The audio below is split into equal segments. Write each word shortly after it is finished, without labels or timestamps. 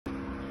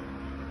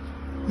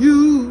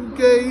You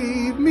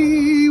gave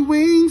me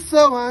wings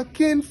so I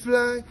can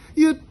fly.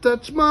 You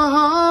touch my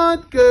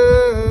heart,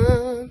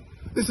 girl.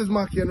 This is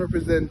MACKEEHAN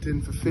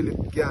representing for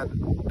Philip Gad,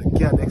 the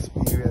Gad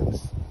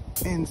Experience.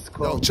 In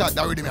Scott. Yo, chat,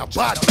 that Riddim a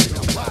bad.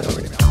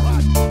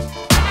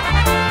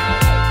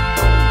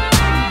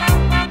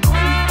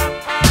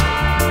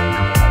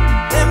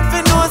 Them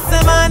fi know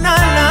say man a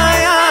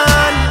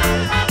lion.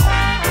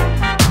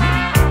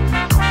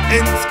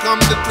 Ends come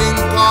the thing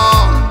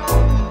called.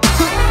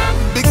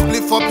 Big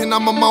spliff up in my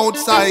mouth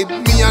side.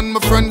 Me and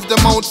my friends them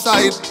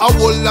outside. I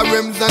hold the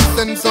rims and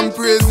send some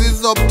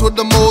praises up to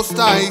the Most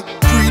High.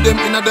 Free them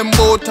in a them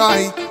bow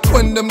tie.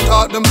 When them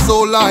talk them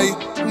so lie.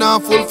 Now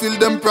fulfill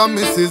them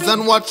promises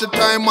and watch the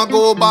time I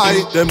go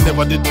by. Them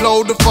never did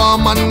plow the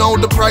farm and now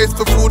the price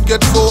for food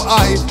gets so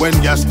high. When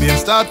gas pain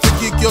start to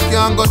kick, you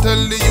can't go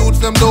tell the youths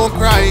them don't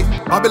cry.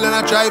 Babylon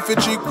I try for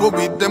trick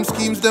with them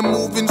schemes them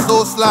moving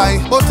so sly.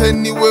 But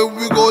anyway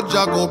we go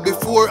jaggo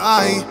before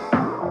I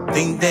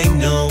Think they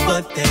know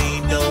what they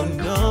know.